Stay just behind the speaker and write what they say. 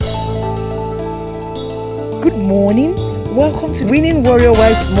Good morning. Welcome to Winning Warrior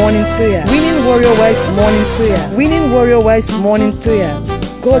Wise Morning Prayer. Winning Warrior Wise Morning Prayer. Winning Warrior Wise Morning Prayer.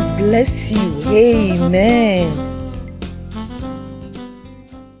 God bless you. Amen.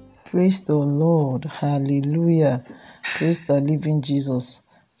 Praise the Lord. Hallelujah. Praise the living Jesus.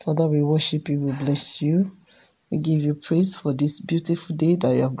 Father, we worship you. We bless you. We give you praise for this beautiful day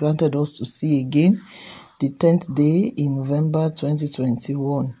that you have granted us to see again. The 10th day in November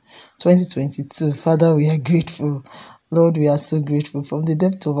 2022. Father, we are grateful. Lord, we are so grateful. From the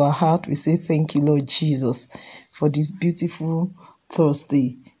depth of our heart, we say thank you, Lord Jesus, for this beautiful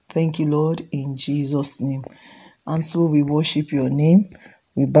Thursday. Thank you, Lord, in Jesus' name. And so we worship your name.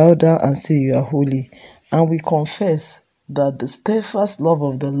 We bow down and say you are holy. And we confess that the steadfast love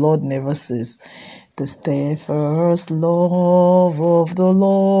of the Lord never ceases. The steadfast love of the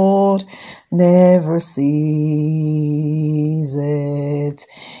Lord never ceases.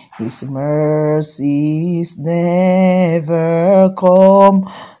 His mercies never come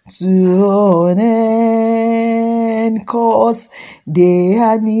to an end, 'cause they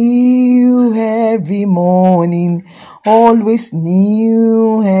are new every morning, always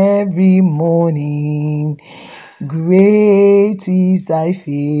new every morning. Great is thy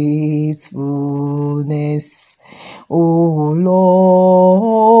faithfulness, O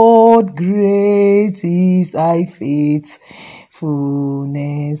Lord, great is thy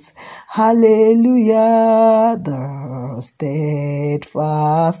faithfulness. Hallelujah, the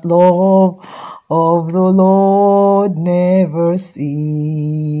steadfast love of the Lord never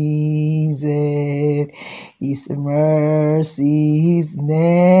ceases. His mercies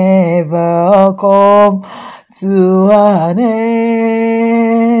never come to an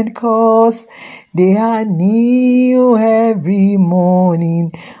end, 'cause they are new every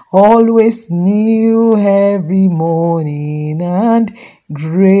morning, always new every morning, and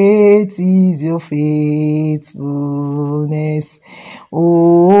great is your faithfulness,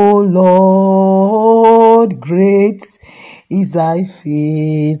 O Lord, great is thy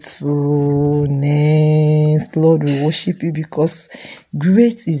faithfulness. Lord, we worship you because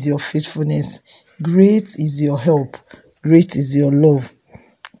great is your faithfulness. Great is your help. Great is your love.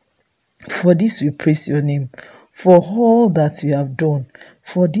 For this we praise your name. For all that you have done.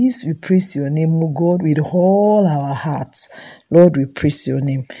 For this we praise your name, O God, with all our hearts. Lord, we praise your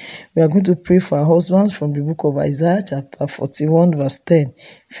name. We are going to pray for our husbands from the book of Isaiah chapter 41 verse 10.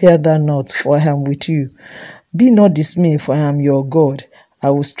 Fear thou not, for I am with you. Be not dismayed, for I am your God. I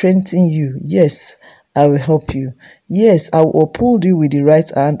will strengthen you. Yes, I will help you. Yes, I will uphold you with the right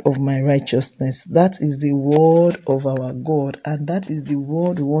hand of my righteousness. That is the word of our God, and that is the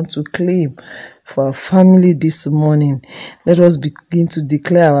word we want to claim for our family this morning. Let us begin to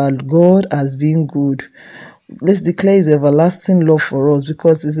declare our God as being good. Let's declare his everlasting love for us,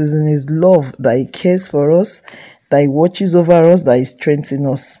 because it is in his love that he cares for us, that he watches over us, that he strengthens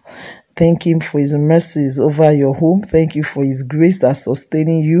us. Thank him for his mercies over your home. Thank you for his grace that's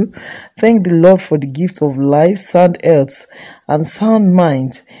sustaining you. Thank the Lord for the gift of life, sound health, and sound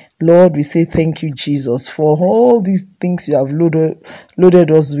mind. Lord, we say thank you, Jesus, for all these things you have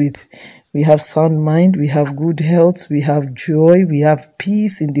loaded us with. We have sound mind, we have good health, we have joy, we have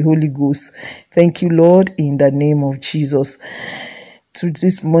peace in the Holy Ghost. Thank you, Lord, in the name of Jesus. To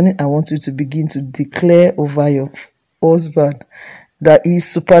this morning, I want you to begin to declare over your husband that he is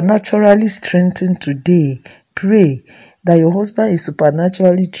supernaturally strengthened today. Pray that your husband is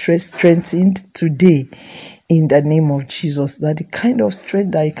supernaturally strengthened today in the name of Jesus. That the kind of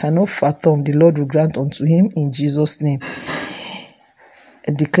strength that he cannot fathom, the Lord will grant unto him in Jesus' name.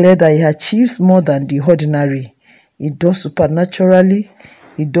 I declare that he achieves more than the ordinary. He does supernaturally,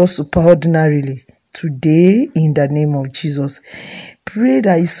 he does superordinarily today in the name of Jesus. Pray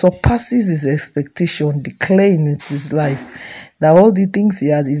that he surpasses his expectation, declaring it his life. That all the things he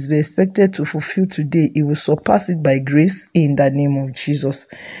is expected to fulfill today, he will surpass it by grace in the name of Jesus.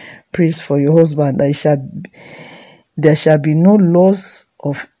 Praise for your husband that there shall be no loss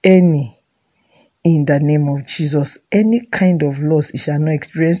of any in the name of Jesus. Any kind of loss he shall not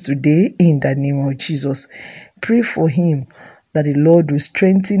experience today in the name of Jesus. Pray for him that the Lord will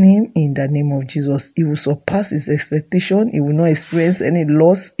strengthen him in the name of Jesus. He will surpass his expectation. He will not experience any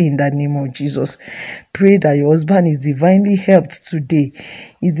loss in the name of Jesus. Pray that your husband is divinely helped today.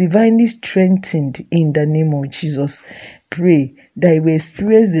 Is divinely strengthened in the name of Jesus. Pray that he will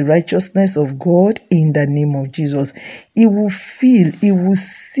experience the righteousness of God in the name of Jesus. He will feel, he will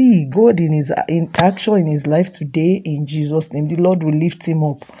see God in action in his life today in Jesus' name. The Lord will lift him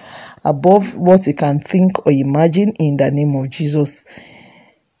up above what he can think or imagine in the name of Jesus.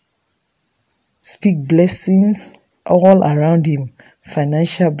 Speak blessings all around him.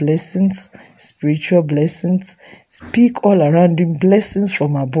 financial blessings, spiritual blessings. Speak all around him blessings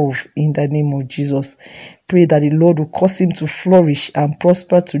from above in the name of Jesus. Pray that the Lord will cause him to flourish and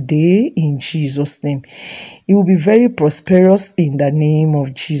prosper today in Jesus' name. He will be very prosperous in the name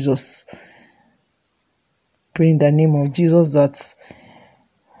of Jesus. Pray in the name of Jesus that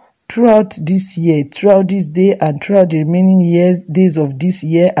throughout this year, throughout this day, and throughout the remaining days of this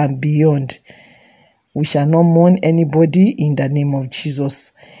year and beyond, we shall not mourn anybody in the name of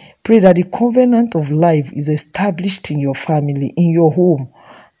Jesus. Pray that the covenant of life is established in your family, in your home,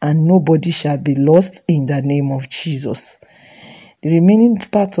 and nobody shall be lost in the name of Jesus. The remaining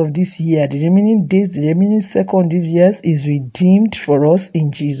part of this year, the remaining days, the remaining second years is redeemed for us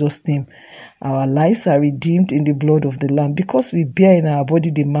in Jesus' name. Our lives are redeemed in the blood of the Lamb because we bear in our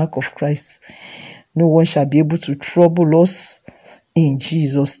body the mark of Christ. No one shall be able to trouble us in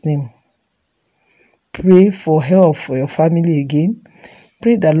Jesus' name. Pray for help for your family again.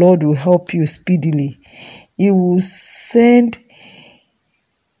 Pray the Lord will help you speedily. He will send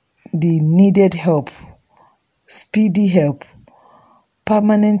the needed help, speedy help,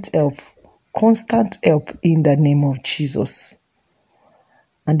 permanent help, constant help in the name of Jesus.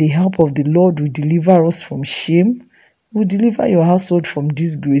 And the help of the Lord will deliver us from shame, will deliver your household from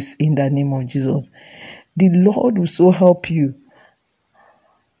disgrace in the name of Jesus. The Lord will so help you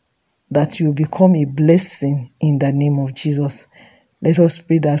that you will become a blessing in the name of Jesus. Let us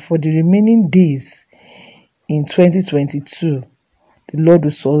pray that for the remaining days in 2022, the Lord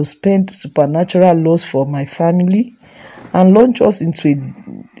will suspend supernatural laws for my family and launch us into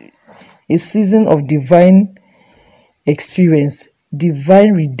a season of divine experience,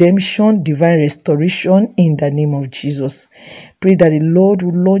 divine redemption, divine restoration in the name of Jesus. Pray that the Lord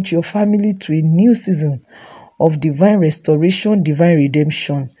will launch your family to a new season of divine restoration, divine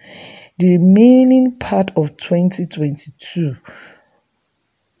redemption. The remaining part of 2022,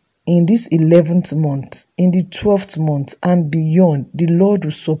 in this 11th month, in the 12th month and beyond, the Lord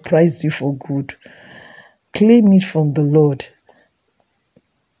will surprise you for good. Claim it from the Lord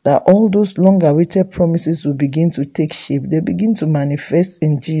that all those long-awaited promises will begin to take shape. They begin to manifest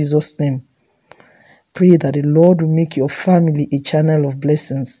in Jesus' name. Pray that the Lord will make your family a channel of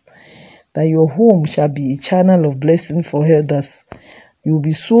blessings, that your home shall be a channel of blessing for others. You will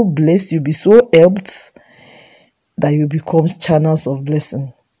be so blessed, you'll be so helped that you become channels of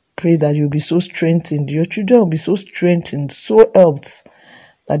blessing. Pray that you'll be so strengthened. Your children will be so strengthened, so helped,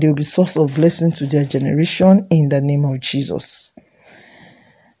 that they will be source of blessing to their generation in the name of Jesus.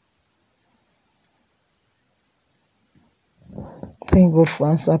 Thank God for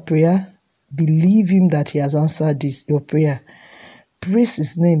answer prayer. Believe him that he has answered your prayer. Praise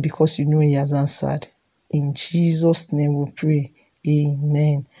his name because you know he has answered. In Jesus' name we pray.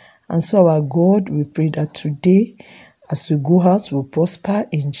 Amen. And so our God, we pray that today, as we go out, we'll prosper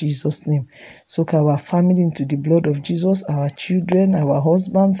in Jesus' name. Soak our family into the blood of Jesus, our children, our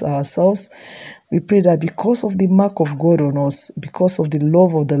husbands, ourselves. We pray that because of the mark of God on us, because of the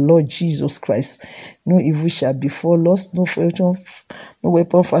love of the Lord Jesus Christ, no evil shall befall us, no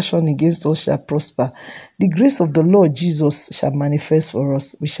weapon fashioned against us shall prosper. The grace of the Lord Jesus shall manifest for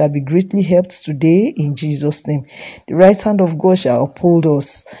us. We shall be greatly helped today in Jesus' name. The right hand of God shall uphold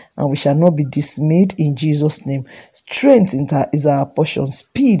us, and we shall not be dismayed in Jesus' name. Strength is our portion.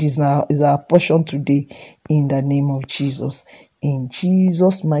 Speed is our portion today in the name of Jesus. In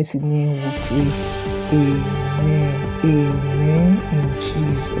Jesus' mighty name we pray. Amen. Amen. In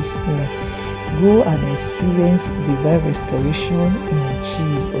Jesus' name. Go and experience divine restoration in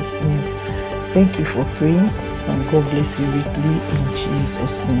Jesus' name. Thank you for praying, and God bless you richly in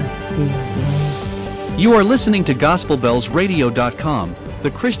Jesus' name. Amen. You are listening to GospelBellsRadio.com, the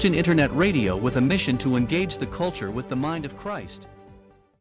Christian internet radio with a mission to engage the culture with the mind of Christ.